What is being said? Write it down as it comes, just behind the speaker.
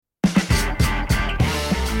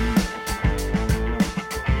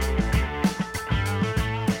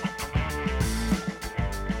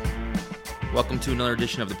Welcome to another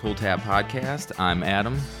edition of the Pull Tab Podcast. I'm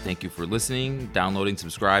Adam. Thank you for listening, downloading,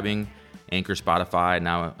 subscribing. Anchor, Spotify,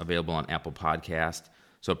 now available on Apple Podcast.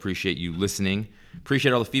 So appreciate you listening.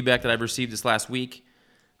 Appreciate all the feedback that I've received this last week.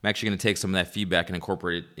 I'm actually going to take some of that feedback and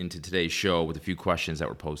incorporate it into today's show with a few questions that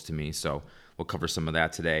were posed to me. So we'll cover some of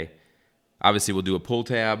that today. Obviously, we'll do a pull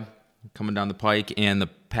tab coming down the pike, and the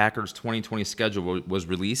Packers 2020 schedule was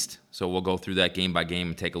released. So we'll go through that game by game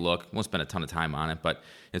and take a look. Won't spend a ton of time on it, but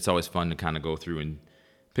it's always fun to kind of go through and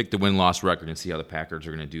pick the win-loss record and see how the Packers are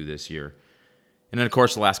going to do this year. And then, of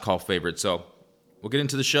course, the last call favorite. So we'll get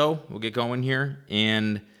into the show. We'll get going here.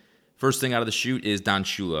 And first thing out of the chute is Don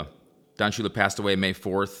Shula. Don Shula passed away May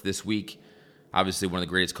 4th this week. Obviously, one of the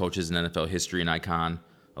greatest coaches in NFL history, an icon,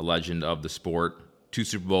 a legend of the sport. 2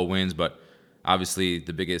 Super Bowl wins, but obviously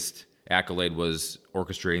the biggest accolade was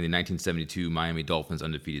orchestrating the 1972 Miami Dolphins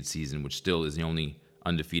undefeated season, which still is the only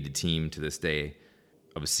undefeated team to this day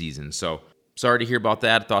of a season. So sorry to hear about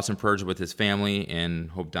that. Thoughts and prayers with his family,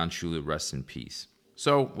 and hope Don Shula rests in peace.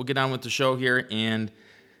 So we'll get on with the show here. And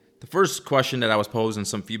the first question that I was posed and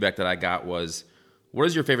some feedback that I got was, what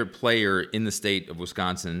is your favorite player in the state of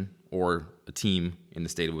Wisconsin, or a team in the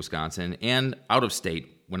state of Wisconsin, and out of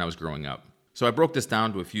state when I was growing up? So I broke this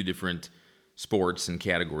down to a few different sports and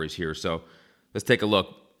categories here. So let's take a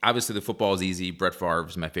look. Obviously, the football is easy. Brett Favre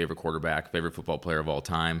is my favorite quarterback, favorite football player of all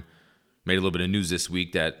time. Made a little bit of news this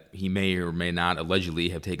week that he may or may not allegedly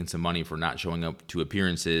have taken some money for not showing up to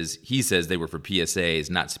appearances. He says they were for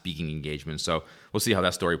PSAs, not speaking engagements. So we'll see how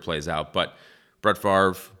that story plays out. But Brett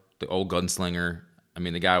Favre, the old gunslinger, I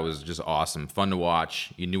mean, the guy was just awesome, fun to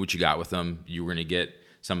watch. You knew what you got with him. You were going to get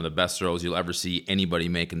some of the best throws you'll ever see anybody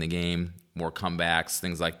make in the game, more comebacks,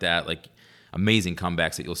 things like that, like amazing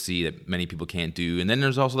comebacks that you'll see that many people can't do. And then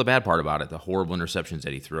there's also the bad part about it, the horrible interceptions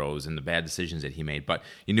that he throws and the bad decisions that he made. But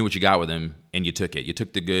you knew what you got with him, and you took it. You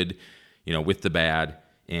took the good, with the bad.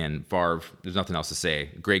 And Favre, there's nothing else to say.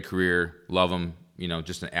 Great career, love him,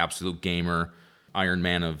 just an absolute gamer, Iron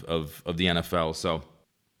Man of the NFL. So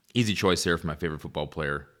easy choice there for my favorite football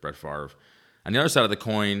player, Brett Favre. On the other side of the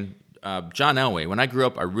coin, John Elway. When I grew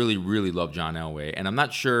up, I really, really loved John Elway. And I'm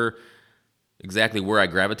not sure exactly where I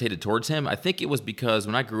gravitated towards him. I think it was because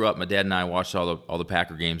when I grew up, my dad and I watched all the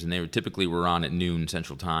Packer games, and they typically were on at noon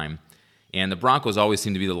Central Time. And the Broncos always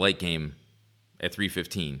seemed to be the late game at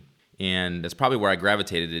 3:15. And that's probably where I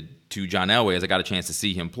gravitated to John Elway, as I got a chance to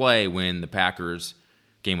see him play when the Packers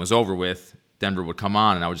game was over with. Denver would come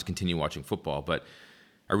on, and I would just continue watching football. But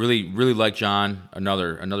I really, really like John,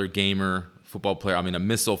 another gamer, football player. I mean, a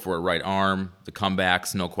missile for a right arm. The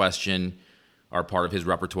comebacks, no question, are part of his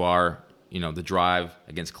repertoire. The drive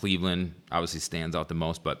against Cleveland obviously stands out the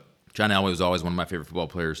most, but John Elway was always one of my favorite football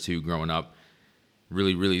players, too, growing up.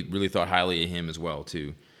 Really, really, really thought highly of him as well,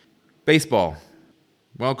 too. Baseball.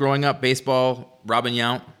 Well, growing up, baseball, Robin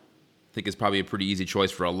Yount, I think is probably a pretty easy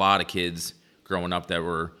choice for a lot of kids growing up that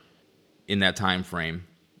were in that time frame.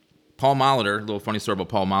 Paul Molitor, a little funny story about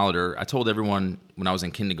Paul Molitor. I told everyone when I was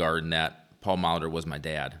in kindergarten that Paul Molitor was my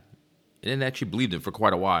dad. I didn't actually believe him for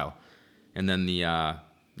quite a while. And then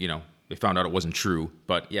they found out it wasn't true.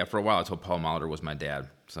 But yeah, for a while I told Paul Molitor was my dad.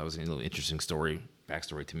 So that was a little interesting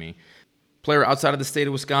backstory to me. Player outside of the state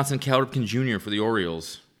of Wisconsin, Cal Ripken Jr. for the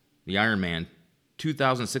Orioles, the Iron Man,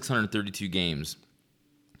 2,632 games.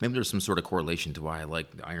 Maybe there's some sort of correlation to why I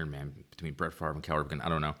like the Iron Man between Brett Favre and Cal Ripken. I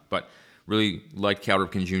don't know. But really liked Cal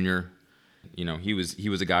Ripken Jr. He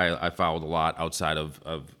was a guy I followed a lot outside of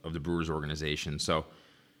the Brewers organization. So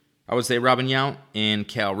I would say Robin Yount and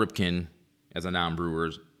Cal Ripken as a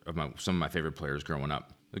non-Brewers of some of my favorite players growing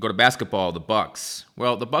up. We go to basketball, the Bucks.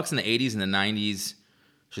 Well, the Bucks in the 80s and the 90s, I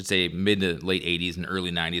should say mid to late 80s and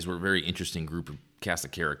early 90s, were a very interesting cast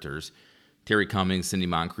of characters. Terry Cummings, Cindy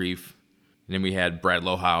Moncrief. And then we had Brad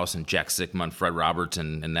Lohaus and Jack Sikma and Fred Roberts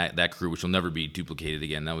and that crew, which will never be duplicated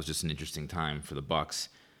again. That was just an interesting time for the Bucks.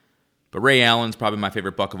 But Ray Allen's probably my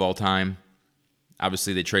favorite Buck of all time.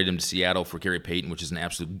 Obviously, they traded him to Seattle for Gary Payton, which is an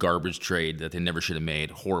absolute garbage trade that they never should have made.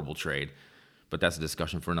 Horrible trade. But that's a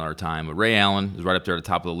discussion for another time. But Ray Allen is right up there at the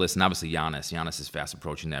top of the list. And obviously Giannis. Giannis is fast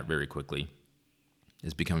approaching that very quickly.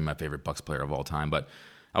 Is becoming my favorite Bucks player of all time. But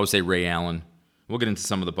I would say Ray Allen. We'll get into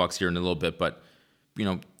some of the Bucks here in a little bit. But,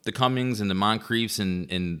 the Cummings and the Moncriefs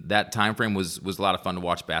and that time frame was a lot of fun to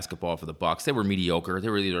watch basketball for the Bucks. They were mediocre. They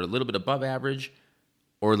were either a little bit above average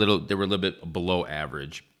or they were a little bit below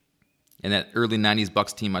average. And that early 90s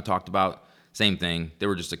Bucks team I talked about, same thing. They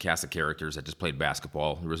were just a cast of characters that just played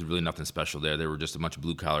basketball. There was really nothing special there. They were just a bunch of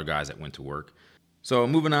blue-collar guys that went to work. So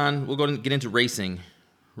moving on, we'll go and get into racing.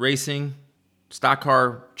 Racing, stock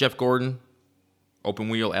car, Jeff Gordon, open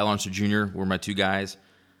wheel, Al Unser Jr. were my two guys.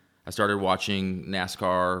 I started watching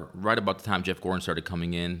NASCAR right about the time Jeff Gordon started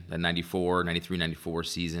coming in, that 94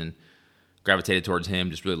 season. Gravitated towards him,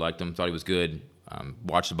 just really liked him, thought he was good.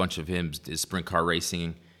 Watched a bunch of his sprint car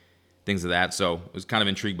racing, things of that. So I was kind of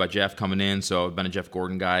intrigued by Jeff coming in. So I've been a Jeff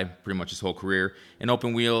Gordon guy pretty much his whole career. And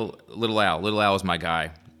open wheel, Little Al. Little Al is my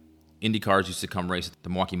guy. Indy cars used to come race at the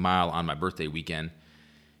Milwaukee Mile on my birthday weekend.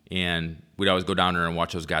 And we'd always go down there and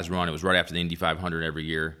watch those guys run. It was right after the Indy 500 every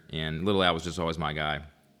year. And Little Al was just always my guy.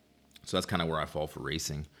 So that's kind of where I fall for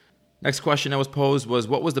racing. Next question that was posed was,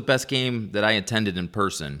 what was the best game that I attended in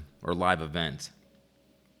person or live event?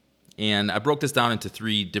 And I broke this down into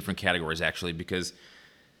 3 different categories, actually, because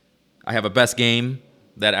I have a best game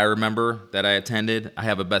that I remember that I attended. I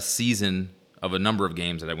have a best season of a number of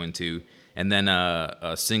games that I went to, and then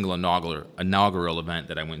a single inaugural event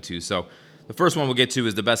that I went to. So the first one we'll get to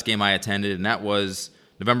is the best game I attended, and that was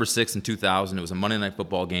November 6th in 2000. It was a Monday Night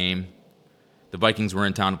Football game. The Vikings were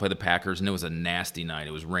in town to play the Packers, and it was a nasty night.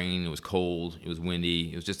 It was raining, it was cold, it was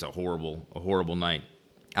windy. It was just a horrible night.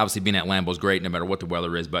 Obviously, being at Lambeau is great no matter what the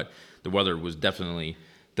weather is, but the weather was definitely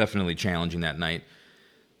challenging that night.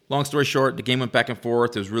 Long story short, the game went back and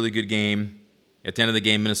forth. It was a really good game. At the end of the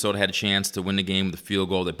game, Minnesota had a chance to win the game with a field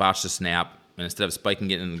goal. They botched the snap, and instead of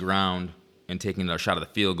spiking it in the ground and taking a shot at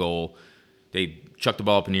the field goal, they chucked the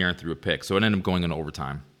ball up in the air and threw a pick. So it ended up going into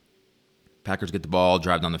overtime. Packers get the ball,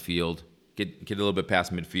 drive down the field, get a little bit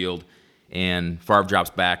past midfield, and Favre drops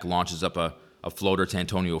back, launches up a floater to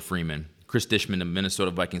Antonio Freeman. Chris Dishman, the Minnesota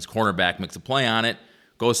Vikings cornerback, makes a play on it,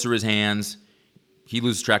 goes through his hands. He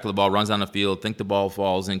loses track of the ball, runs down the field, think the ball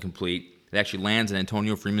falls incomplete. It actually lands on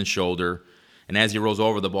Antonio Freeman's shoulder, and as he rolls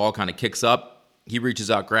over, the ball kind of kicks up. He reaches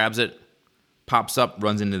out, grabs it, pops up,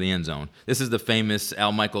 runs into the end zone. This is the famous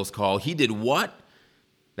Al Michaels call. He did what?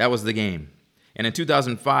 That was the game. And in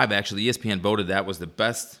 2005, actually, ESPN voted that was the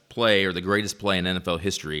best play or the greatest play in NFL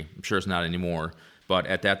history. I'm sure it's not anymore, but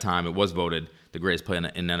at that time, it was voted the greatest play in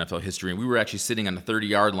NFL history. And we were actually sitting on the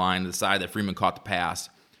 30-yard line to the side that Freeman caught the pass.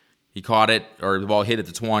 He caught it, or the ball hit at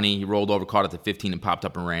the 20. He rolled over, caught it at the 15, and popped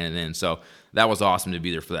up and ran it in. So that was awesome to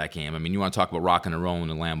be there for that game. I mean, you want to talk about rocking and rolling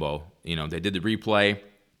in Lambeau. You know, they did the replay.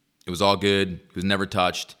 It was all good. It was never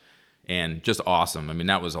touched, and just awesome. I mean,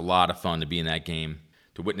 that was a lot of fun to be in that game.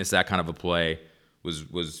 To witness that kind of a play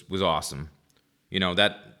was awesome. You know,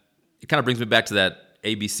 that it kind of brings me back to that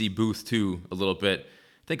ABC booth too a little bit.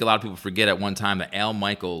 I think a lot of people forget at one time that Al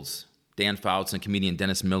Michaels, Dan Fouts, and comedian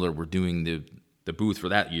Dennis Miller were doing the booth for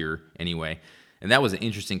that year anyway. And that was an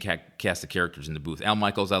interesting cast of characters in the booth. Al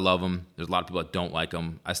Michaels, I love him. There's a lot of people that don't like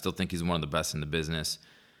him. I still think he's one of the best in the business.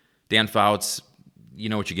 Dan Fouts, you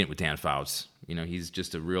know what you get with Dan Fouts. You know, he's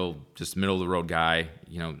just a real, just middle-of-the-road guy.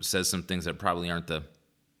 You know, says some things that probably aren't the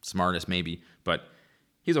smartest maybe, but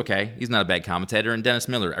he's okay. He's not a bad commentator. And Dennis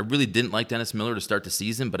Miller, I really didn't like Dennis Miller to start the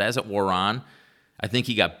season, but as it wore on, I think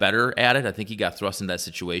he got better at it. I think he got thrust into that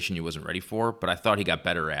situation he wasn't ready for, but I thought he got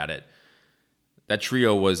better at it. That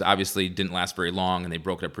trio was obviously didn't last very long, and they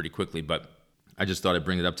broke it up pretty quickly, but I just thought I'd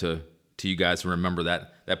bring it up to you guys to remember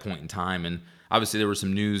that point in time. And obviously there was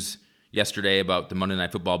some news yesterday about the Monday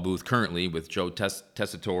Night Football booth currently with Joe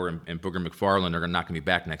Tessitore and Booger McFarland are not going to be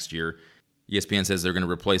back next year. ESPN says they're going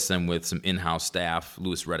to replace them with some in-house staff,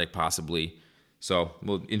 Louis Riddick possibly. So,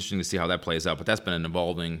 well, interesting to see how that plays out. But that's been an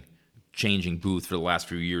evolving, changing booth for the last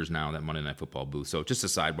few years now, that Monday Night Football booth. So just a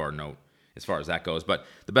sidebar note as far as that goes. But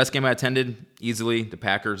the best game I attended, easily, the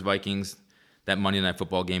Packers-Vikings, that Monday Night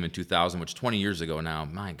Football game in 2000, which is 20 years ago now.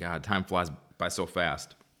 My God, time flies by so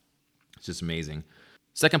fast. It's just amazing.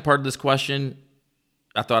 Second part of this question,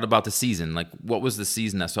 I thought about the season. Like, what was the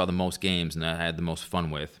season I saw the most games and that I had the most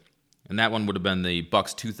fun with? And that one would have been the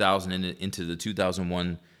Bucs 2000 into the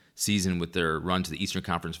 2001 season with their run to the Eastern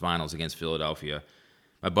Conference Finals against Philadelphia.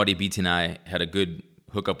 My buddy BT and I had a good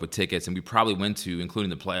hookup with tickets, and we probably went to, including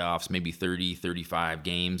the playoffs, maybe 30, 35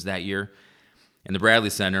 games that year. And the Bradley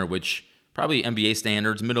Center, which probably NBA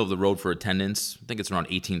standards, middle of the road for attendance. I think it's around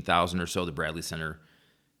 18,000 or so, the Bradley Center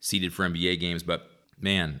seated for NBA games. But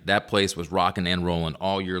man, that place was rocking and rolling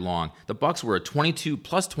all year long. The Bucs were a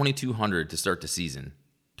plus 2,200 to start the season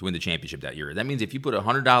to win the championship that year. That means if you put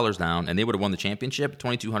 $100 down and they would have won the championship,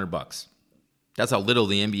 $2,200. That's how little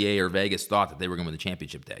the NBA or Vegas thought that they were going to win the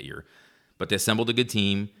championship that year. But they assembled a good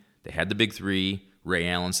team. They had the big three: Ray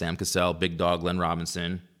Allen, Sam Cassell, Big Dog, Glenn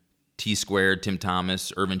Robinson, T-Squared, Tim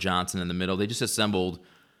Thomas, Irvin Johnson in the middle. They just assembled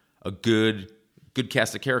a good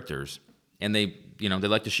cast of characters. And they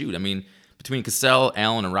like to shoot. I mean, between Cassell,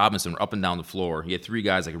 Allen, and Robinson were up and down the floor. He had three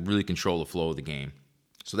guys that could really control the flow of the game.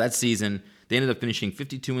 So that season, they ended up finishing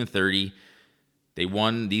 52-30. They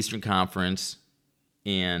won the Eastern Conference,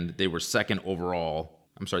 and they were second overall.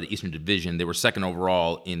 the Eastern Division. They were second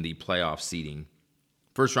overall in the playoff seeding.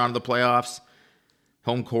 First round of the playoffs,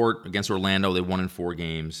 home court against Orlando. They won in 4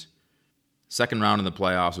 games. Second round in the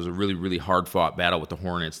playoffs was a really, really hard-fought battle with the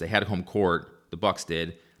Hornets. They had home court, the Bucks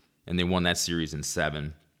did, and they won that series in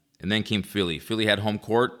 7. And then came Philly. Philly had home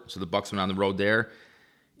court, so the Bucks went on the road there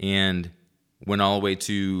and went all the way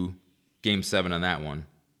to Game 7 on that one.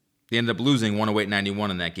 They ended up losing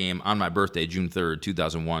 108-91 in that game on my birthday, June 3rd,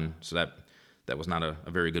 2001. So that was not a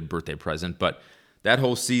very good birthday present. But that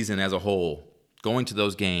whole season as a whole, going to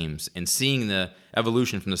those games and seeing the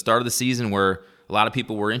evolution from the start of the season where a lot of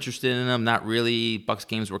people were interested in them, not really. Bucks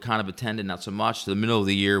games were kind of attended, not so much, to the middle of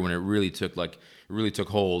the year when it really took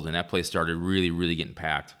hold and that place started really, really getting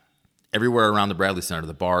packed. Everywhere around the Bradley Center,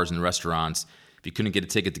 the bars and the restaurants, if you couldn't get a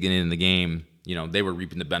ticket to get in the game, they were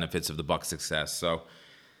reaping the benefits of the Bucks' success. So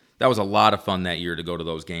that was a lot of fun that year to go to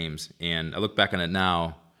those games. And I look back on it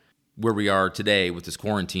now, where we are today with this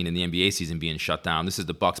quarantine and the NBA season being shut down. This is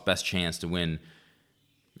the Bucks' best chance to win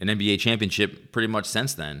an NBA championship pretty much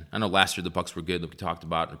since then. I know last year the Bucks were good, like we talked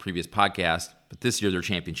about in a previous podcast, but this year they're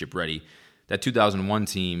championship ready. That 2001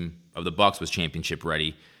 team of the Bucks was championship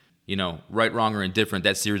ready. Right, wrong, or indifferent,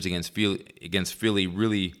 that series against Philly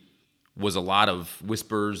really was a lot of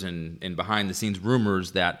whispers and behind-the-scenes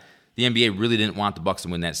rumors that the NBA really didn't want the Bucks to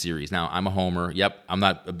win that series. Now, I'm a homer. Yep, I'm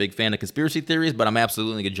not a big fan of conspiracy theories, but I'm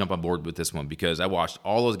absolutely going to jump on board with this one because I watched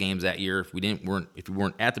all those games that year. If we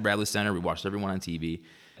weren't at the Bradley Center, we watched everyone on TV.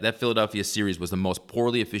 That Philadelphia series was the most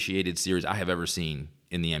poorly officiated series I have ever seen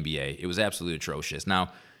in the NBA. It was absolutely atrocious.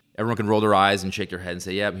 Now, everyone can roll their eyes and shake their head and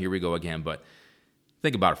say, "Yep, here we go again." But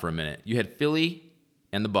think about it for a minute. You had Philly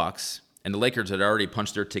and the Bucks, and the Lakers had already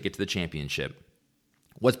punched their ticket to the championship.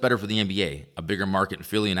 What's better for the NBA? A bigger market in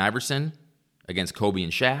Philly and Iverson against Kobe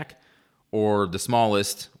and Shaq, or the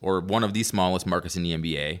smallest, or one of the smallest markets in the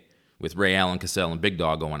NBA with Ray Allen, Cassell, and Big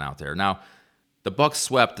Dog going out there? Now, the Bucks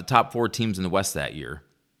swept the top 4 teams in the West that year,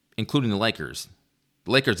 including the Lakers.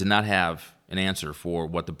 The Lakers did not have an answer for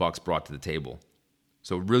what the Bucks brought to the table.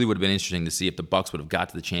 So it really would have been interesting to see if the Bucks would have got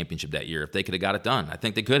to the championship that year, if they could have got it done. I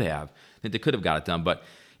think they could have. I think they could have got it done. But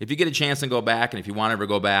if you get a chance and go back, and if you want to ever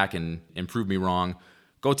go back and prove me wrong,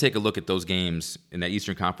 go take a look at those games in that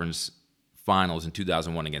Eastern Conference Finals in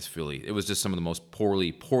 2001 against Philly. It was just some of the most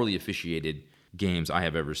poorly officiated games I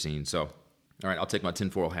have ever seen. So, all right, I'll take my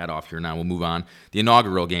tinfoil hat off here now. We'll move on. The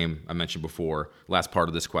inaugural game I mentioned before, last part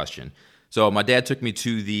of this question. So my dad took me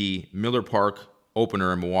to the Miller Park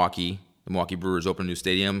opener in Milwaukee. The Milwaukee Brewers opened a new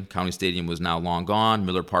stadium. County Stadium was now long gone.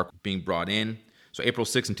 Miller Park being brought in. So April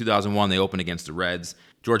 6th in 2001, they opened against the Reds.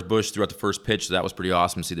 George Bush threw out the first pitch, so that was pretty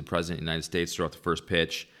awesome to see the President of the United States throw out the first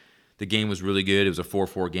pitch. The game was really good. It was a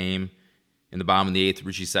 4-4 game. In the bottom of the 8th,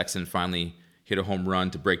 Richie Sexson finally hit a home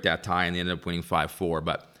run to break that tie, and they ended up winning 5-4.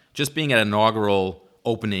 But just being at an inaugural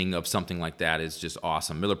opening of something like that is just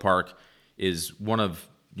awesome. Miller Park is one of,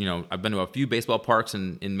 I've been to a few baseball parks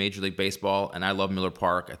in Major League Baseball, and I love Miller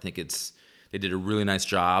Park. I think they did a really nice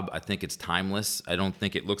job. I think it's timeless. I don't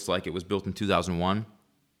think it looks like it was built in 2001.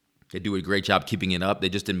 They do a great job keeping it up. They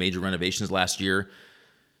just did major renovations last year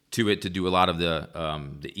to it to do a lot of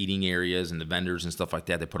the eating areas and the vendors and stuff like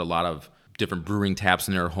that. They put a lot of different brewing taps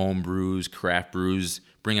in there, home brews, craft brews,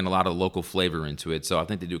 bringing a lot of local flavor into it. So I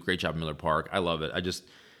think they do a great job in Miller Park. I love it. I just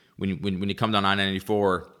when you come down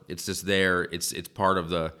I-94, it's just there. It's part of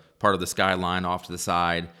the skyline off to the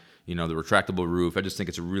side. The retractable roof. I just think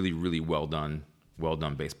it's a really, really well done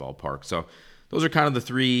baseball park. So those are kind of the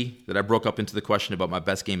 3 that I broke up into the question about my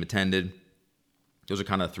best game attended. Those are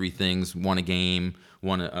kind of 3 things: one a game,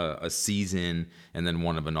 one a season, and then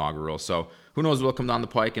one of inaugural. So who knows what'll come down the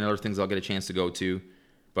pike and other things I'll get a chance to go to.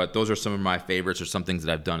 But those are some of my favorites or some things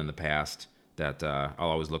that I've done in the past that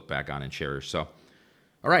I'll always look back on and cherish. So,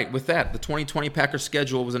 all right, with that, the 2020 Packers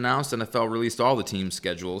schedule was announced. NFL released all the team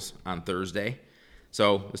schedules on Thursday.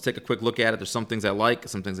 So let's take a quick look at it. There's some things I like,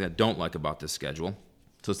 some things I don't like about this schedule.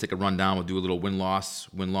 So let's take a rundown. We'll do a little win-loss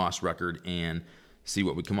record and see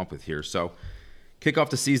what we come up with here. So kick off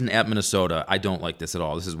the season at Minnesota. I don't like this at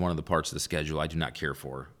all. This is one of the parts of the schedule I do not care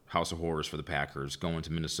for. House of horrors for the Packers going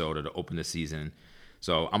to Minnesota to open the season.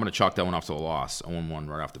 So I'm going to chalk that one off to a loss, 0-1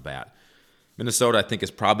 right off the bat. Minnesota, I think,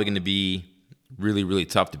 is probably going to be really, really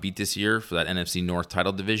tough to beat this year for that NFC North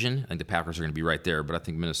title division. I think the Packers are going to be right there, but I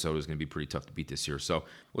think Minnesota is going to be pretty tough to beat this year. So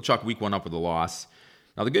we'll chalk week 1 up with a loss.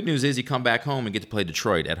 Now, the good news is you come back home and get to play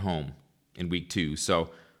Detroit at home in week 2.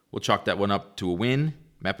 So we'll chalk that one up to a win.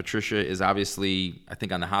 Matt Patricia is obviously, I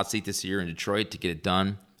think, on the hot seat this year in Detroit to get it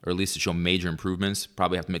done, or at least to show major improvements.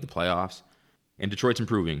 Probably have to make the playoffs. And Detroit's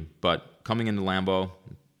improving, but coming into Lambeau,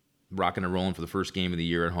 rocking and rolling for the first game of the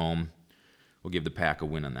year at home, we'll give the Pack a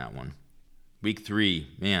win on that one. Week 3,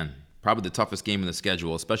 man, probably the toughest game in the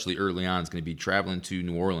schedule, especially early on, is going to be traveling to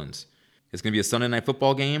New Orleans. It's going to be a Sunday night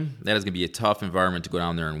football game. That is going to be a tough environment to go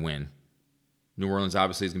down there and win. New Orleans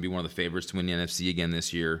obviously is going to be one of the favorites to win the NFC again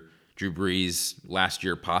this year. Drew Brees, last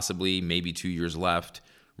year possibly, maybe 2 years left,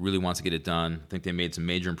 really wants to get it done. I think they made some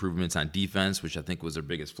major improvements on defense, which I think was their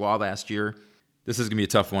biggest flaw last year. This is going to be a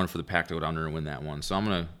tough one for the Pack to go down there and win that one. So I'm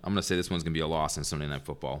gonna say this one's going to be a loss in Sunday Night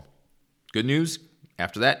Football. Good news,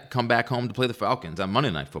 after that, come back home to play the Falcons on Monday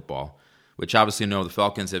Night Football, which obviously the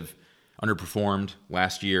Falcons have underperformed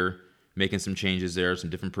last year, making some changes there, some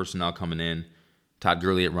different personnel coming in, Todd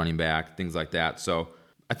Gurley at running back, things like that. So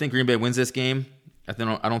I think Green Bay wins this game. I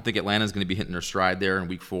don't think Atlanta's going to be hitting their stride there in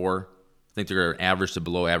Week 4. I think they're an average to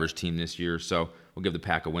below average team this year, so we'll give the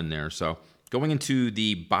Pack a win there. So going into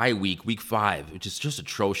the bye week, Week 5, which is just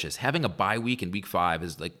atrocious. Having a bye week in Week 5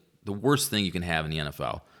 is like the worst thing you can have in the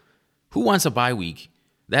NFL. Who wants a bye week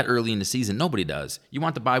that early in the season? Nobody does. You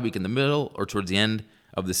want the bye week in the middle or towards the end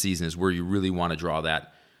of the season is where you really want to draw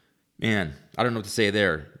that. Man, I don't know what to say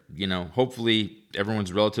there. Hopefully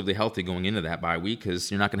everyone's relatively healthy going into that bye week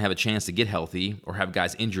because you're not going to have a chance to get healthy or have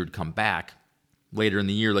guys injured come back later in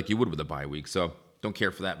the year like you would with a bye week. So don't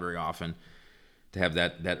care for that very often to have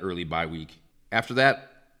that early bye week. After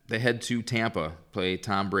that, they head to Tampa, play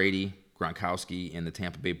Tom Brady, Gronkowski, and the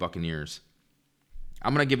Tampa Bay Buccaneers.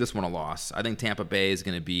 I'm going to give this one a loss. I think Tampa Bay is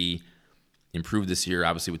going to be improved this year,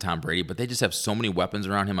 obviously, with Tom Brady, but they just have so many weapons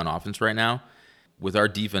around him on offense right now. With our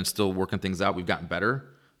defense still working things out, we've gotten better,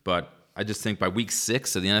 but I just think by week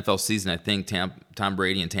 6 of the NFL season, I think Tom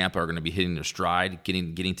Brady and Tampa are going to be hitting their stride,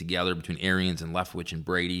 getting together between Arians and Leftwich and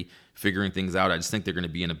Brady, figuring things out. I just think they're going to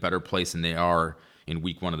be in a better place than they are in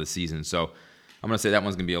week 1 of the season. So I'm going to say that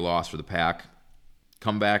one's going to be a loss for the Pack.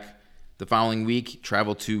 Come back the following week,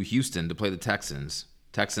 travel to Houston to play the Texans.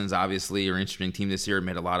 Texans obviously are an interesting team this year.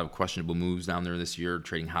 Made a lot of questionable moves down there this year,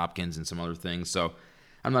 trading Hopkins and some other things. So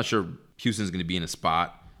I'm not sure Houston's going to be in a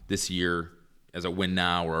spot this year as a win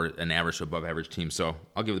now or an average to above average team. So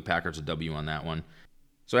I'll give the Packers a W on that one.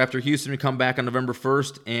 So after Houston, we come back on November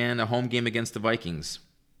 1st and a home game against the Vikings.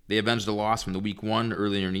 They avenged a loss from the week 1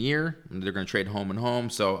 earlier in the year. They're going to trade home and home.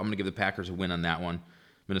 So I'm going to give the Packers a win on that one.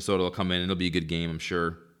 Minnesota will come in and it'll be a good game, I'm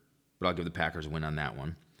sure. But I'll give the Packers a win on that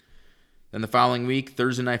one. Then the following week,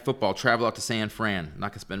 Thursday Night Football, travel out to San Fran. I'm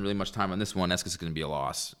not going to spend really much time on this one. That's just going to be a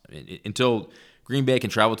loss. Until Green Bay can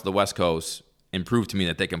travel to the West Coast and prove to me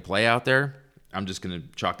that they can play out there, I'm just going to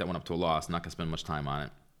chalk that one up to a loss. I'm not going to spend much time on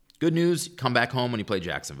it. Good news, come back home when you play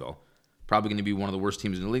Jacksonville. Probably going to be one of the worst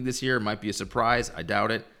teams in the league this year. Might be a surprise. I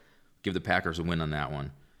doubt it. Give the Packers a win on that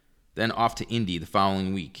one. Then off to Indy the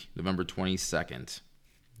following week, November 22nd.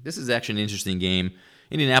 This is actually an interesting game.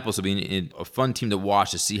 Indianapolis will be a fun team to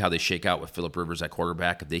watch to see how they shake out with Phillip Rivers at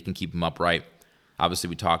quarterback, if they can keep him upright. Obviously,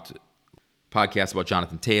 we talked podcast about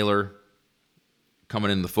Jonathan Taylor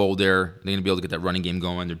coming in the fold there. They're going to be able to get that running game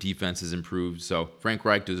going. Their defense has improved. So Frank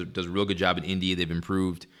Reich does a real good job in Indy. They've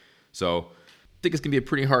improved. So I think it's going to be a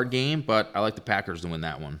pretty hard game, but I like the Packers to win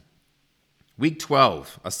that one. Week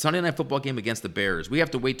 12, a Sunday Night Football game against the Bears. We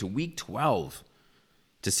have to wait to Week 12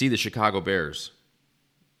 to see the Chicago Bears.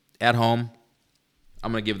 At home,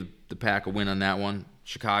 I'm going to give the Pack a win on that one.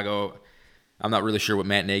 Chicago, I'm not really sure what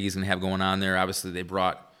Matt Nagy's going to have going on there. Obviously, they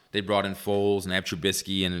brought in Foles and they have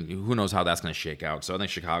Trubisky, and who knows how that's going to shake out. So I think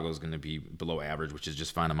Chicago is going to be below average, which is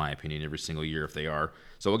just fine in my opinion every single year if they are.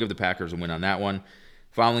 So we'll give the Packers a win on that one.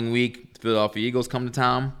 Following week, the Philadelphia Eagles come to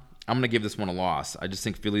town. I'm going to give this one a loss. I just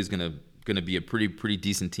think Philly's going to be a pretty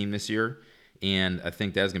decent team this year. And I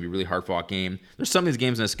think that's going to be a really hard-fought game. There's some of these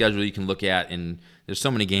games on the schedule you can look at, and there's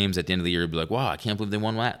so many games at the end of the year you'll be like, wow, I can't believe they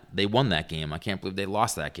won that game. I can't believe they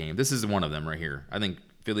lost that game. This is one of them right here. I think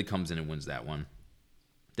Philly comes in and wins that one.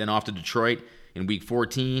 Then off to Detroit in Week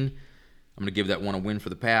 14. I'm going to give that one a win for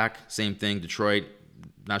the Pack. Same thing, Detroit.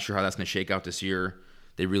 Not sure how that's going to shake out this year.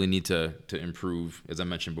 They really need to improve, as I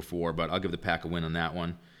mentioned before, but I'll give the Pack a win on that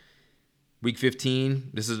one. Week 15,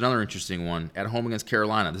 this is another interesting one. At home against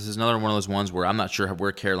Carolina. This is another one of those ones where I'm not sure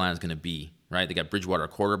where Carolina's going to be, right? They got Bridgewater at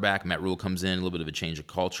quarterback. Matt Rule comes in, a little bit of a change of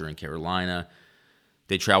culture in Carolina.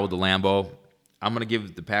 They traveled to Lambeau. I'm going to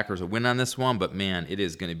give the Packers a win on this one, but, man, it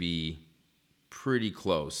is going to be pretty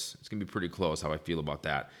close. It's going to be pretty close how I feel about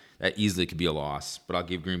that. That easily could be a loss, but I'll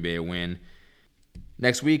give Green Bay a win.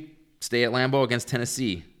 Next week, stay at Lambeau against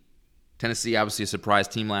Tennessee. Tennessee, obviously a surprise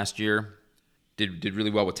team last year. Did really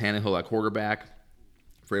well with Tannehill at quarterback.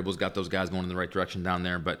 Vrabel's got those guys going in the right direction down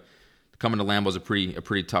there, but coming to Lambeau is a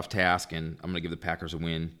pretty tough task, and I'm going to give the Packers a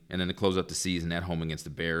win. And then to close up the season at home against the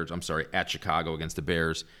Bears. At Chicago against the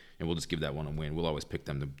Bears, and we'll just give that one a win. We'll always pick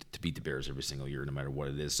them to beat the Bears every single year, no matter what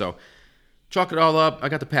it is. So Chalk it all up. I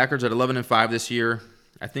got the Packers at 11-5 this year.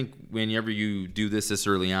 I think whenever you do this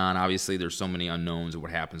early on, obviously there's so many unknowns of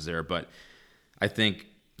what happens there, but I think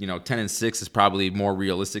 10-6 is probably more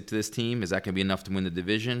realistic to this team. Is that going to be enough to win the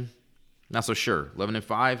division? Not so sure.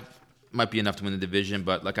 11-5 might be enough to win the division,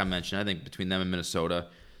 but like I mentioned, I think between them and Minnesota,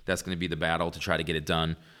 that's going to be the battle to try to get it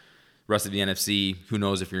done. Rest of the NFC, who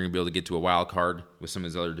knows if you're going to be able to get to a wild card with some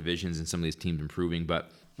of these other divisions and some of these teams improving,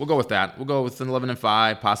 but we'll go with that. We'll go with an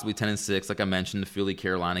 11-5, possibly 10-6. Like I mentioned, the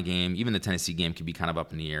Philly-Carolina game, even the Tennessee game could be kind of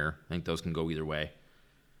up in the air. I think those can go either way.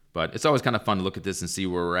 But it's always kind of fun to look at this and see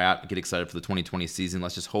where we're at. Get excited for the 2020 season.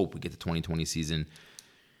 Let's just hope we get the 2020 season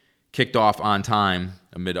kicked off on time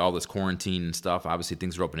amid all this quarantine and stuff. Obviously,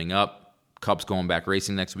 things are opening up. Cubs going back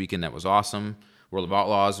racing next weekend. That was awesome. World of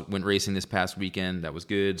Outlaws went racing this past weekend. That was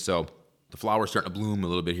good. So the flowers starting to bloom a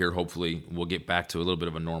little bit here. Hopefully, we'll get back to a little bit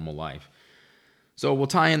of a normal life. So we'll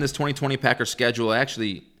tie in this 2020 Packers schedule. I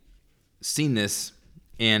actually seen this,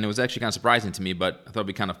 and it was actually kind of surprising to me, but I thought it'd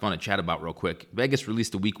be kind of fun to chat about real quick. Vegas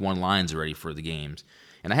released the Week 1 lines already for the games,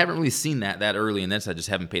 and I haven't really seen that early in this. I just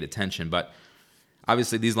haven't paid attention, but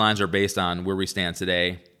obviously these lines are based on where we stand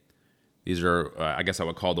today. These are, I guess I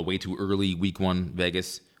would call the way too early Week 1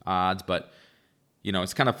 Vegas odds, but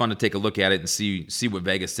it's kind of fun to take a look at it and see what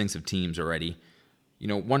Vegas thinks of teams already.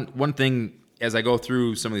 One thing as I go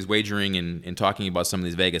through some of these wagering and talking about some of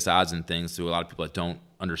these Vegas odds and things to a lot of people that don't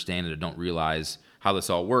understand it or don't realize how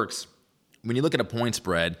this all works, when you look at a point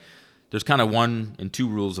spread, there's kind of 1 and 2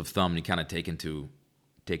 rules of thumb you kind of take into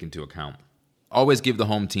account. Always give the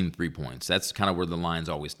home team 3 points. That's kind of where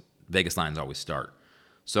Vegas lines always start.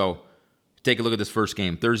 So take a look at this first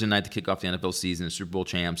game. Thursday night to kick off the NFL season, the Super Bowl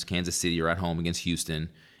champs, Kansas City, are at home against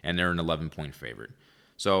Houston, and they're an 11-point favorite.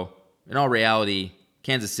 So in all reality,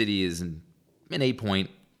 Kansas City is an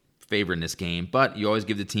 8-point favorite in this game, but you always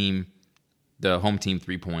give the home team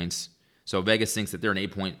 3 points. So Vegas thinks that they're an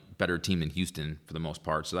 8-point better team than Houston for the most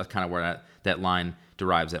part. So that's kind of where that line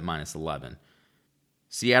derives at -11.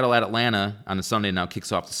 Seattle at Atlanta on a Sunday now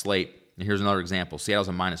kicks off the slate. And here's another example. Seattle's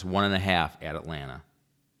a -1.5 at Atlanta.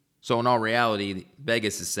 So in all reality,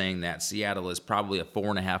 Vegas is saying that Seattle is probably a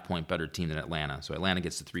 4.5-point better team than Atlanta. So Atlanta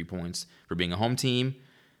gets the 3 points for being a home team.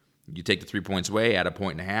 You take the 3 points away, add a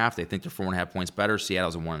 1.5. They think they're 4.5 points better.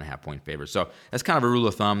 Seattle's a 1.5-point favorite. So that's kind of a rule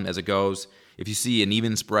of thumb as it goes. If you see an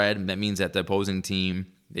even spread, that means that the opposing team,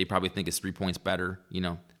 they probably think it's 3 points better,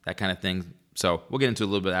 that kind of thing. So we'll get into a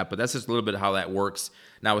little bit of that, but that's just a little bit of how that works.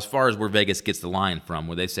 Now, as far as where Vegas gets the line from,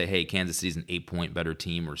 where they say, hey, Kansas City's an 8-point better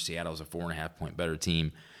team or Seattle's a 4.5-point better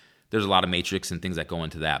team, there's a lot of matrix and things that go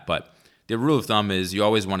into that. But the rule of thumb is you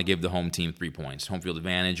always want to give the home team 3 points, home field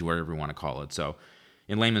advantage, whatever you want to call it. So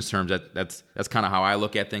in layman's terms, that's kind of how I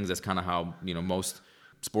look at things. That's kind of how most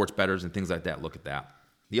sports bettors and things like that look at that.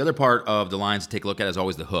 The other part of the lines to take a look at is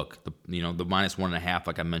always the hook. The -1.5,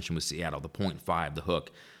 like I mentioned with Seattle, the 0.5, the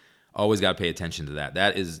hook. Always got to pay attention to that.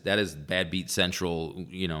 That is bad beat central,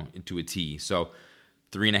 to a T. So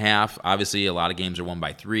 3.5, obviously a lot of games are won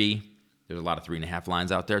by 3. There's a lot of 3.5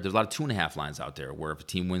 lines out there. There's a lot of 2.5 lines out there where if a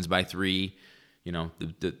team wins by 3,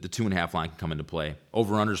 the 2.5 line can come into play.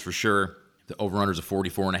 Over-unders for sure. The over-under is a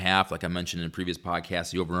 44.5. Like I mentioned in a previous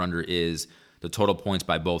podcast, the over-under is the total points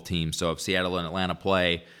by both teams. So if Seattle and Atlanta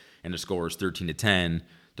play and the score is 13-10,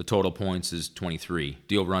 the total points is 23.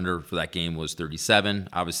 The over-under for that game was 37.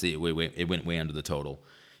 Obviously, it went way under the total.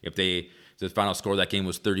 If the final score of that game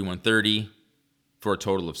was 31-30 for a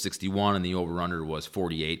total of 61 and the over-under was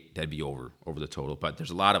 48, that'd be over the total. But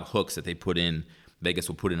there's a lot of hooks that they put in. Vegas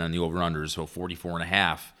will put in on the over-unders, so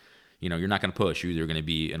 44.5. You're not going to push. You're either going to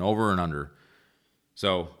be an over or an under.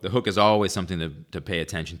 So the hook is always something to pay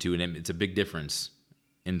attention to, and it's a big difference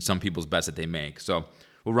in some people's bets that they make. So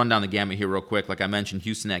we'll run down the gamut here real quick. Like I mentioned,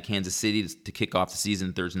 Houston at Kansas City to kick off the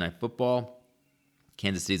season, Thursday Night Football.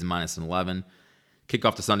 Kansas City's a -11. Kick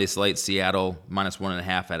off the Sunday slate, Seattle,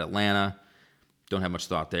 -1.5 at Atlanta. Don't have much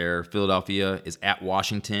thought there. Philadelphia is at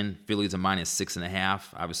Washington. Philly's a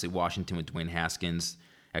 -6.5. Obviously, Washington with Dwayne Haskins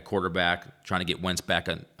at quarterback, trying to get Wentz back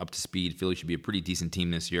up to speed. Philly should be a pretty decent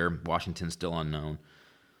team this year. Washington's still unknown.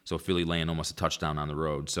 So Philly laying almost a touchdown on the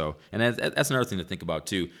road. So, and that's another thing to think about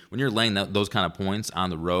too. When you're laying those kind of points on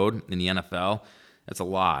the road in the NFL, that's a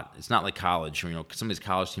lot. It's not like college. Some of these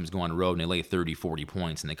college teams go on the road and they lay 30, 40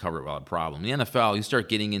 points and they cover it without a problem. In the NFL, you start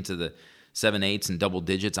getting into the 7, 8s and double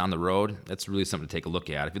digits on the road. That's really something to take a look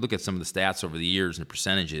at. If you look at some of the stats over the years and the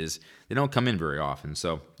percentages, they don't come in very often.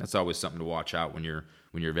 So that's always something to watch out when you're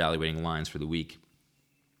evaluating lines for the week.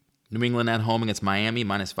 New England at home against Miami,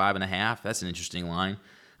 -5.5. That's an interesting line.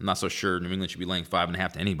 I'm not so sure New England should be laying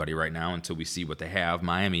 5.5 to anybody right now until we see what they have.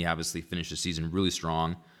 Miami obviously finished the season really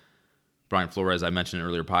strong. Brian Flores, I mentioned in an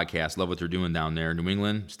earlier podcast, love what they're doing down there. New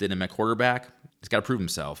England, Stidham at quarterback, he's got to prove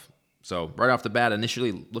himself. So right off the bat,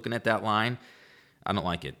 initially looking at that line, I don't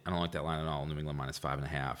like it. I don't like that line at all. New England minus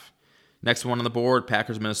 5.5. Next one on the board,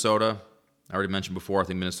 Packers, Minnesota. I already mentioned before, I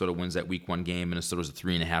think Minnesota wins that week 1 game. Minnesota's a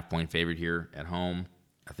 3.5-point favorite here at home.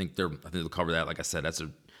 I think they'll cover that. Like I said, that's a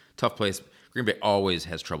tough place. Green Bay always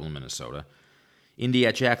has trouble in Minnesota. Indy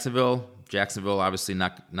at Jacksonville. Jacksonville obviously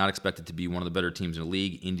not expected to be one of the better teams in the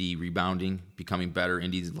league. Indy rebounding, becoming better.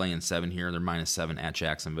 Indy's laying 7 here. They're minus 7 at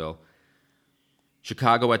Jacksonville.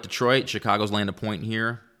 Chicago at Detroit. Chicago's laying a point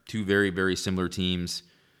here. Two very, very similar teams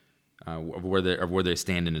of where they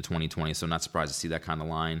stand into 2020, so not surprised to see that kind of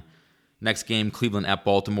line. Next game, Cleveland at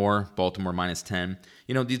Baltimore. Baltimore minus 10.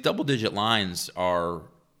 These double-digit lines are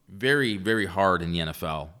very, very hard in the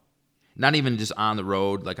NFL. Not even just on the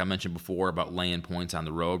road, like I mentioned before about laying points on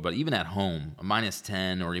the road, but even at home, a minus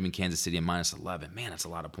 10 or even Kansas City a minus 11. Man, that's a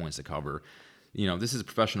lot of points to cover. This is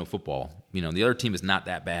professional football. The other team is not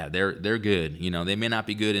that bad. They're good. They may not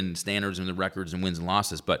be good in standards and the records and wins and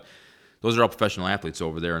losses, but those are all professional athletes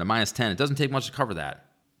over there. And a minus 10, it doesn't take much to cover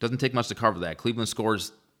that. Cleveland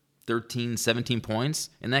scores 13, 17 points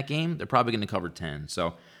in that game. They're probably going to cover 10.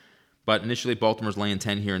 But initially, Baltimore's laying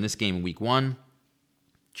 10 here in this game in week 1.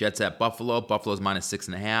 Jets at Buffalo. Buffalo's minus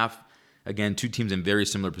 6.5. Again, two teams in very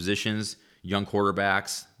similar positions. Young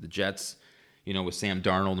quarterbacks. The Jets, with Sam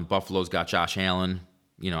Darnold, and Buffalo's got Josh Allen.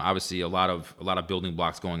 Obviously a lot of building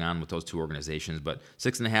blocks going on with those two organizations. But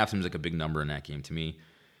 6.5 seems like a big number in that game to me.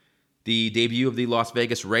 The debut of the Las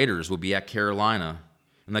Vegas Raiders will be at Carolina.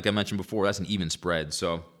 And like I mentioned before, that's an even spread.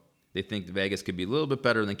 So they think Vegas could be a little bit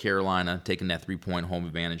better than Carolina, taking that 3-point home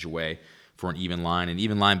advantage away for an even line. An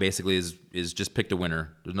even line basically is just pick a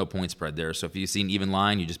winner. There's no point spread there. So if you see an even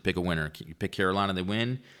line, you just pick a winner. You pick Carolina, they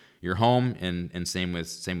win. You're home, and same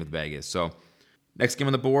with Vegas. So next game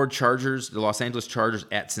on the board, the Los Angeles Chargers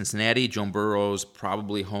at Cincinnati. Joe Burrow's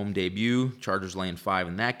probably home debut. Chargers laying 5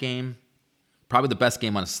 in that game. Probably the best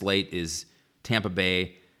game on a slate is Tampa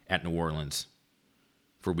Bay at New Orleans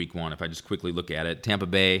for week 1. If I just quickly look at it, Tampa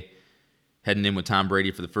Bay heading in with Tom Brady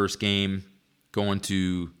for the first game, going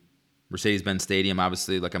to Mercedes-Benz Stadium,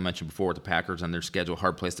 obviously, like I mentioned before, with the Packers on their schedule,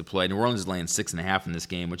 hard place to play. New Orleans is laying 6.5 in this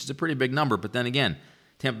game, which is a pretty big number. But then again,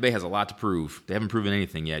 Tampa Bay has a lot to prove. They haven't proven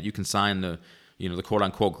anything yet. You can sign the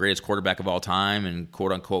quote-unquote greatest quarterback of all time and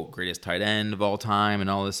quote-unquote greatest tight end of all time and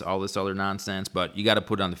all this other nonsense, but you got to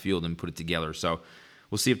put it on the field and put it together. So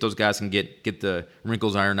we'll see if those guys can get the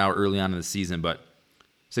wrinkles ironed out early on in the season. But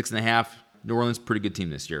 6.5, New Orleans, pretty good team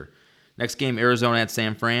this year. Next game, Arizona at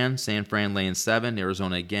San Fran. San Fran laying 7.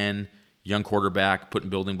 Arizona again. Young quarterback,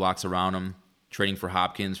 putting building blocks around him, trading for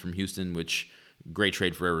Hopkins from Houston, which great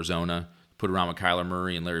trade for Arizona. Put around with Kyler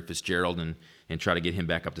Murray and Larry Fitzgerald and try to get him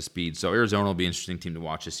back up to speed. So Arizona will be an interesting team to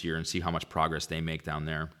watch this year and see how much progress they make down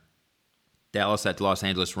there. Dallas at the Los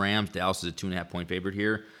Angeles Rams. Dallas is a 2.5-point favorite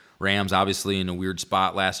here. Rams obviously in a weird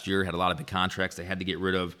spot last year, had a lot of big contracts they had to get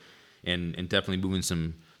rid of and definitely moving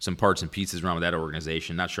some parts and pieces around with that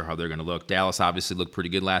organization. Not sure how they're going to look. Dallas obviously looked pretty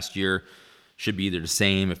good last year. Should be either the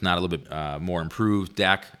same, if not a little bit more improved.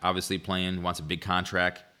 Dak obviously wants a big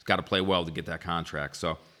contract. He's got to play well to get that contract.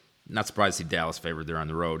 So not surprised to see Dallas favored there on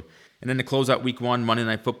the road. And then to close out week 1, Monday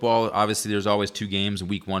Night Football. Obviously there's always 2 games in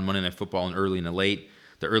week 1, Monday Night Football, and early and a late.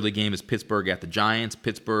 The early game is Pittsburgh at the Giants.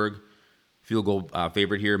 Pittsburgh, field goal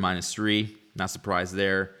favorite here, minus 3. Not surprised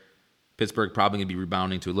there. Pittsburgh probably going to be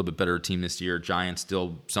rebounding to a little bit better team this year. Giants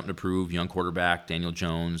still something to prove. Young quarterback, Daniel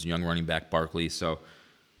Jones. Young running back, Barkley. So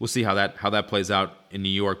we'll see how that plays out in New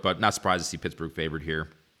York, but not surprised to see Pittsburgh favored here.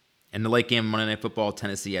 And the late game, Monday Night Football,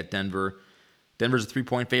 Tennessee at Denver. Denver's a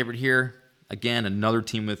 3-point favorite here. Again, another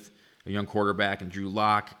team with a young quarterback and Drew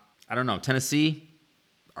Lock. I don't know. Tennessee,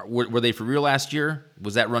 were they for real last year?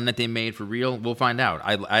 Was that run that they made for real? We'll find out.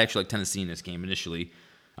 I actually like Tennessee in this game initially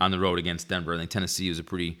on the road against Denver. I think Tennessee is a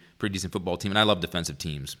pretty decent football team, and I love defensive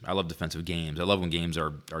teams. I love defensive games. I love when games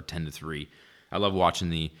are 10-3. I love watching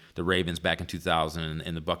the Ravens back in 2000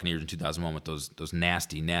 and the Buccaneers in 2001 with those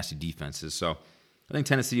nasty defenses. So I think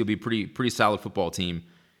Tennessee will be a pretty solid football team.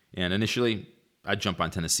 And initially, I'd jump on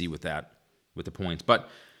Tennessee with the points. But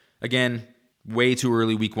again, way too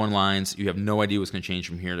early week 1 lines. You have no idea what's going to change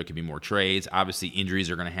from here. There could be more trades. Obviously, injuries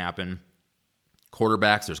are going to happen.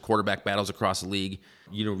 Quarterbacks, there's quarterback battles across the league.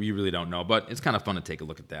 You really don't know, but it's kind of fun to take a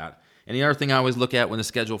look at that. And the other thing I always look at when the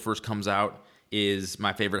schedule first comes out is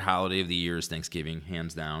my favorite holiday of the year is Thanksgiving,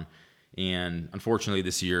 hands down. And unfortunately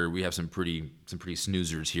this year we have some pretty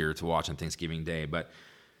snoozers here to watch on Thanksgiving Day. But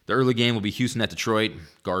the early game will be Houston at Detroit,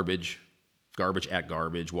 garbage at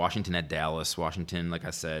garbage. Washington at Dallas. Washington, like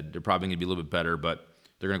I said, they're probably going to be a little bit better, but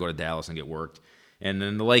they're going to go to Dallas and get worked. And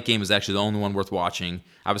then the late game is actually the only one worth watching.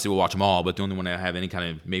 Obviously, we'll watch them all, but the only one that I have any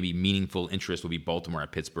kind of maybe meaningful interest will be Baltimore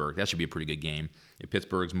at Pittsburgh. That should be a pretty good game. If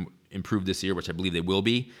Pittsburgh's improved this year, which I believe they will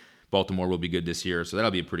be, Baltimore will be good this year. So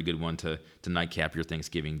that'll be a pretty good one to nightcap your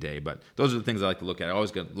Thanksgiving day. But those are the things I like to look at. I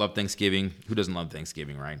always love Thanksgiving. Who doesn't love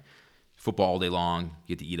Thanksgiving, right? Football all day long.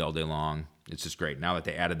 You get to eat all day long. It's just great. Now that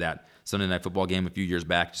they added that Sunday Night Football game a few years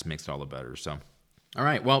back, it just makes it all the better. So, all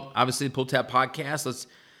right. Well, obviously, the Pull Tab Podcast. Let's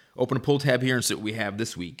open a pull tab here and see what we have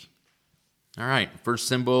this week. All right. First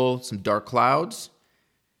symbol, some dark clouds.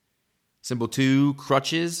 Symbol 2,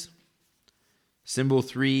 crutches. Symbol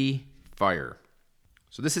 3, fire.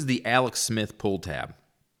 So this is the Alex Smith pull tab.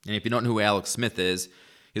 And if you don't know who Alex Smith is,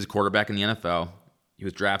 he's a quarterback in the NFL. He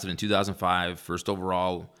was drafted in 2005, first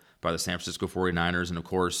overall by the San Francisco 49ers. And, of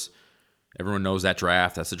course, everyone knows that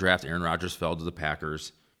draft. That's the draft Aaron Rodgers fell to the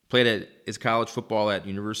Packers. Played at his college football at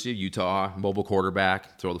University of Utah, mobile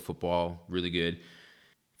quarterback, throw the football, really good.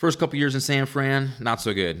 First couple years in San Fran, not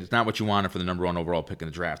so good. It's not what you wanted for the number 1 overall pick in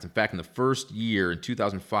the draft. In fact, in the first year, in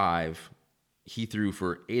 2005, he threw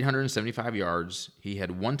for 875 yards. He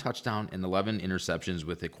had 1 touchdown and 11 interceptions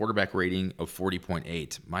with a quarterback rating of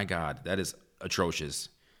 40.8. My God, that is atrocious.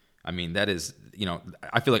 I mean, that is,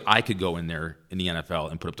 I feel like I could go in there in the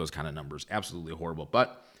NFL and put up those kind of numbers. Absolutely horrible.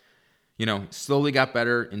 But, slowly got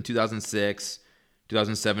better in 2006.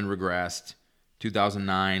 2007 regressed.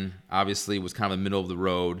 2009, obviously, was kind of a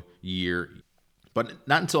middle-of-the-road year. But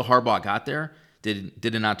not until Harbaugh got there did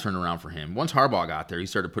it not turn around for him. Once Harbaugh got there, he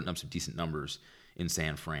started putting up some decent numbers in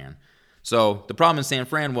San Fran. So the problem in San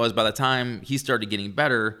Fran was by the time he started getting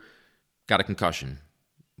better, got a concussion.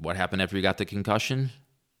 What happened after he got the concussion?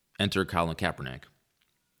 Enter Colin Kaepernick.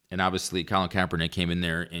 And obviously, Colin Kaepernick came in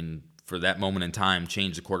there and for that moment in time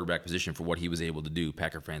changed the quarterback position for what he was able to do.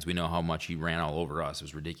 Packer fans, we know how much he ran all over us. It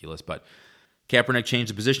was ridiculous. But Kaepernick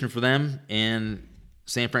changed the position for them, and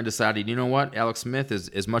San Fran decided, you know what, Alex Smith,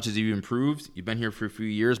 as much as you've improved, you've been here for a few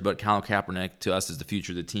years, but Colin Kaepernick to us is the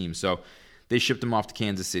future of the team. So they shipped him off to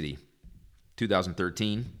Kansas City,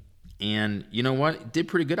 2013. And you know what? Did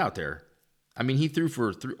pretty good out there. I mean, he threw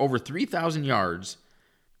for over 3,000 yards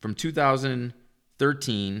from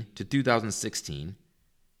 2013 to 2016,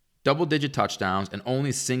 double-digit touchdowns, and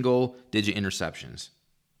only single-digit interceptions.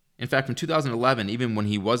 In fact, from 2011, even when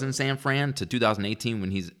he was in San Fran, to 2018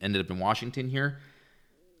 when he's ended up in Washington here,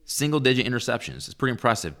 single-digit interceptions. It's pretty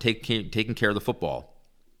impressive, taking care of the football.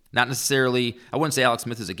 Not necessarily, I wouldn't say Alex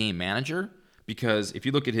Smith is a game manager, because if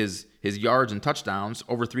you look at his yards and touchdowns,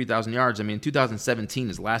 over 3,000 yards, I mean, in 2017,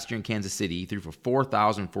 his last year in Kansas City, he threw for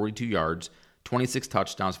 4,042 yards, 26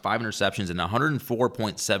 touchdowns, 5 interceptions, and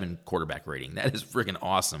 104.7 quarterback rating. That is freaking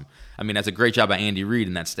awesome. I mean, that's a great job by Andy Reid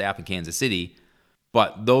and that staff in Kansas City,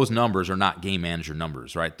 but those numbers are not game manager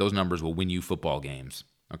numbers, right? Those numbers will win you football games,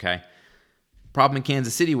 okay? Problem in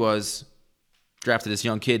Kansas City was drafted this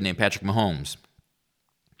young kid named Patrick Mahomes.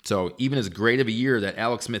 So even as great of a year that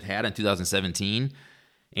Alex Smith had in 2017,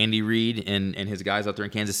 Andy Reid and his guys out there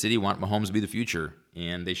in Kansas City want Mahomes to be the future,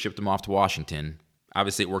 and they shipped him off to Washington.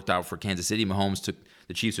 Obviously, it worked out for Kansas City. Mahomes took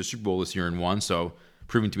the Chiefs to the Super Bowl this year and won, so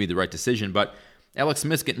proving to be the right decision. But Alex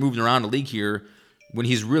Smith's getting moved around the league here when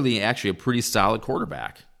he's really actually a pretty solid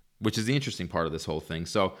quarterback, which is the interesting part of this whole thing.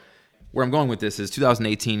 So where I'm going with this is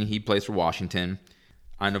 2018, he plays for Washington.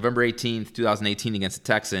 On November 18th, 2018 against the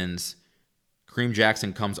Texans, Kareem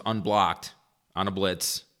Jackson comes unblocked on a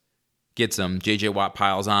blitz, gets him, J.J. Watt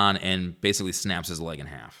piles on, and basically snaps his leg in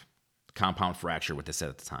half. Compound fracture, what they said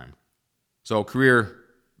at the time. So career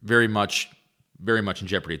very much in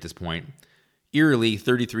jeopardy at this point. Eerily,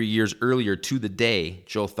 33 years earlier to the day,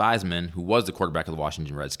 Joe Theismann, who was the quarterback of the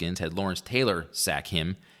Washington Redskins, had Lawrence Taylor sack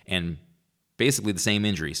him and basically the same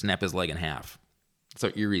injury, snap his leg in half. That's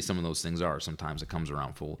how eerie some of those things are. Sometimes it comes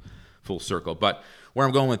around full circle. But where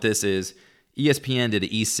I'm going with this is ESPN did an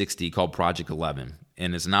E60 called Project 11,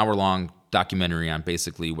 and it's an hour-long documentary on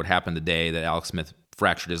basically what happened the day that Alex Smith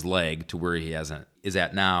fractured his leg to where he is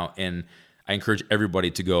at now, and I encourage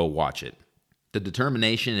everybody to go watch it. The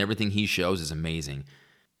determination and everything he shows is amazing.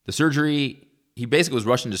 The surgery, he basically was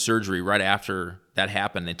rushed into surgery right after that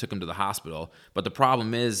happened. They took him to the hospital. But the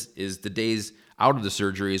problem is the days out of the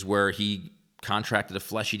surgery is where he contracted a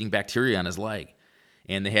flesh-eating bacteria on his leg.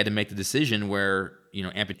 And they had to make the decision where,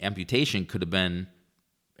 amputation could have been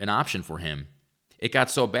an option for him. It got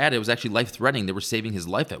so bad, it was actually life-threatening. They were saving his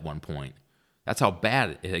life at one point. That's how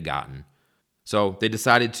bad it had gotten. So they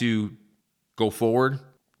decided to go forward,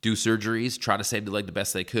 do surgeries, try to save the leg the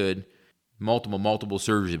best they could, multiple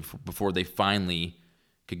surgeries before they finally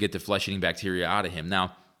could get the flesh-eating bacteria out of him.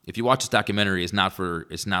 Now, if you watch this documentary, it's not for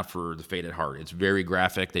the faint at heart. It's very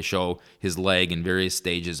graphic. They show his leg in various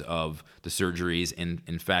stages of the surgeries, and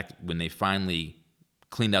in fact, when they finally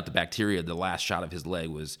cleaned out the bacteria, the last shot of his leg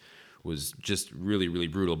was just really, really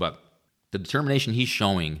brutal. But the determination he's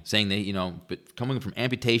showing, saying that, but coming from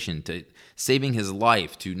amputation to saving his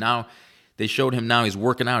life to now, they showed him now he's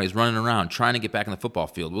working out, he's running around, trying to get back in the football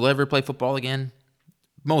field. Will he ever play football again?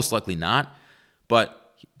 Most likely not.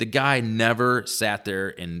 But the guy never sat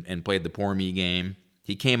there and played the poor me game.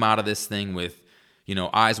 He came out of this thing with,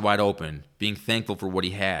 eyes wide open, being thankful for what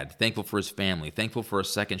he had, thankful for his family, thankful for a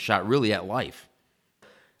second shot really at life.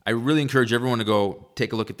 I really encourage everyone to go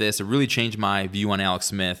take a look at this. It really changed my view on Alex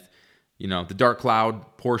Smith. The dark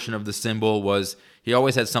cloud portion of the symbol was he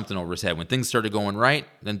always had something over his head. When things started going right,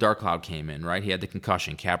 then dark cloud came in, right? He had the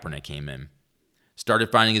concussion. Kaepernick came in.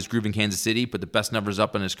 Started finding his groove in Kansas City, put the best numbers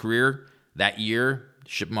up in his career. That year,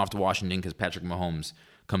 ship him off to Washington because Patrick Mahomes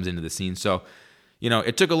comes into the scene. So,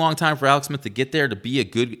 it took a long time for Alex Smith to get there to be a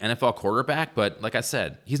good NFL quarterback. But like I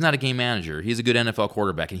said, he's not a game manager. He's a good NFL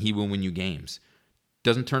quarterback, and he will win you games.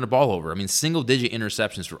 Doesn't turn the ball over. I mean, single-digit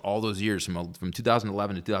interceptions for all those years from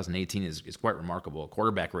 2011 to 2018 is quite remarkable.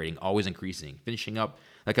 Quarterback rating always increasing. Finishing up,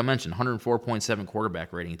 like I mentioned, 104.7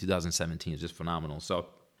 quarterback rating in 2017 is just phenomenal. So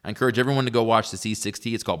I encourage everyone to go watch the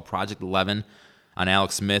C60. It's called Project 11 on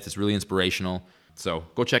Alex Smith. It's really inspirational. So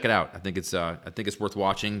go check it out. I think it's worth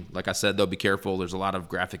watching. Like I said, though, be careful. There's a lot of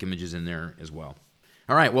graphic images in there as well.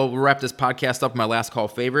 All right, well, we'll wrap this podcast up with my last call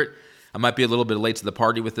favorite. I might be a little bit late to the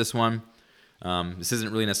party with this one. This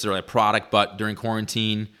isn't really necessarily a product, but during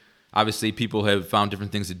quarantine, obviously people have found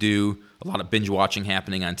different things to do. A lot of binge watching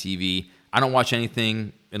happening on TV. I don't watch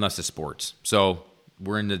anything unless it's sports. So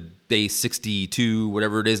we're into day 62,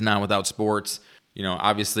 whatever it is now without sports.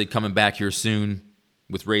 Obviously coming back here soon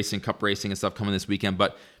with racing, cup racing and stuff coming this weekend,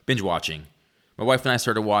 but binge watching. My wife and I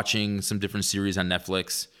started watching some different series on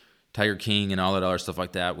Netflix, Tiger King and all that other stuff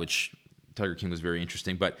like that, which Tiger King was very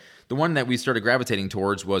interesting. But the one that we started gravitating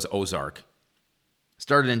towards was Ozark.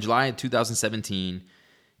 Started in July of 2017,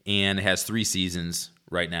 and it has 3 seasons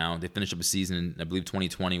right now. They finished up a season, I believe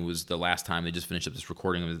 2020 was the last time. They just finished up this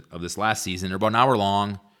recording of this last season. They're about an hour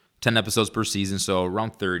long, 10 episodes per season, so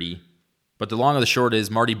around 30. But the long of the short is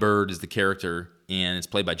Marty Byrde is the character, and it's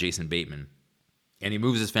played by Jason Bateman. And he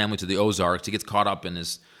moves his family to the Ozarks. He gets caught up in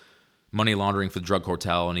his money laundering for the drug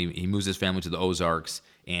cartel, and he moves his family to the Ozarks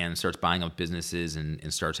and starts buying up businesses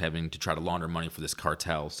and starts having to try to launder money for this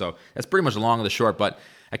cartel. So that's pretty much the long of the short, but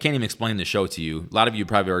I can't even explain the show to you. A lot of you have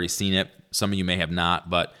probably already seen it. Some of you may have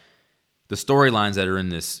not, but the storylines that are in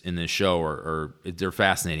this show they're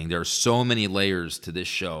fascinating. There are so many layers to this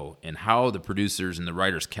show, and how the producers and the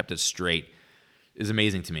writers kept it straight is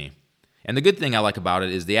amazing to me. And the good thing I like about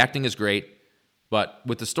it is the acting is great, but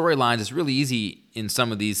with the storylines, it's really easy in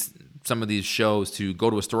some of these shows to go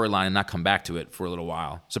to a storyline and not come back to it for a little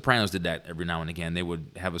while. Sopranos did that every now and again. They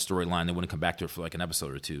would have a storyline, they wouldn't come back to it for like an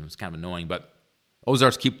episode or two. It's kind of annoying, but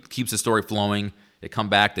Ozarks keeps the story flowing. They come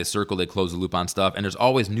back, they circle, they close the loop on stuff, and there's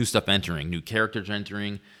always new stuff entering, new characters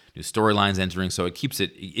entering, new storylines entering, so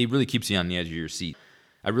it really keeps you on the edge of your seat.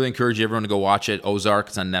 I really encourage everyone to go watch it. Ozark,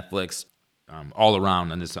 it's on Netflix, all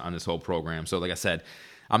around on this whole program. So like I said,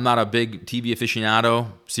 I'm not a big TV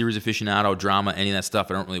aficionado, series aficionado, drama, any of that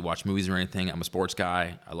stuff. I don't really watch movies or anything. I'm a sports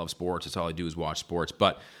guy. I love sports. That's all I do is watch sports.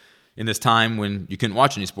 But in this time when you couldn't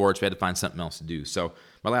watch any sports, we had to find something else to do. So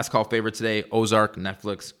my last call favorite today, Ozark,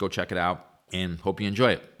 Netflix. Go check it out and hope you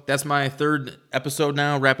enjoy it. That's my 3rd episode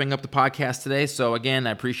now, wrapping up the podcast today. So again,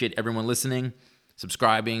 I appreciate everyone listening,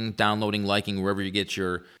 subscribing, downloading, liking, wherever you get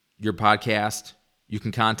your podcast. You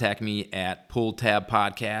can contact me at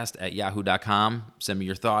pulltabpodcast@yahoo.com. Send me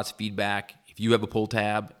your thoughts, feedback. If you have a pull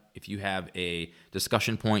tab, if you have a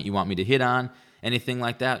discussion point you want me to hit on, anything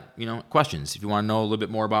like that, questions. If you want to know a little bit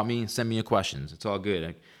more about me, send me your questions. It's all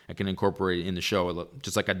good. I can incorporate it in the show,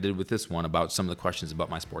 just like I did with this one about some of the questions about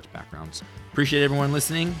my sports backgrounds. Appreciate everyone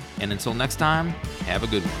listening, and until next time, have a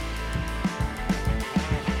good one.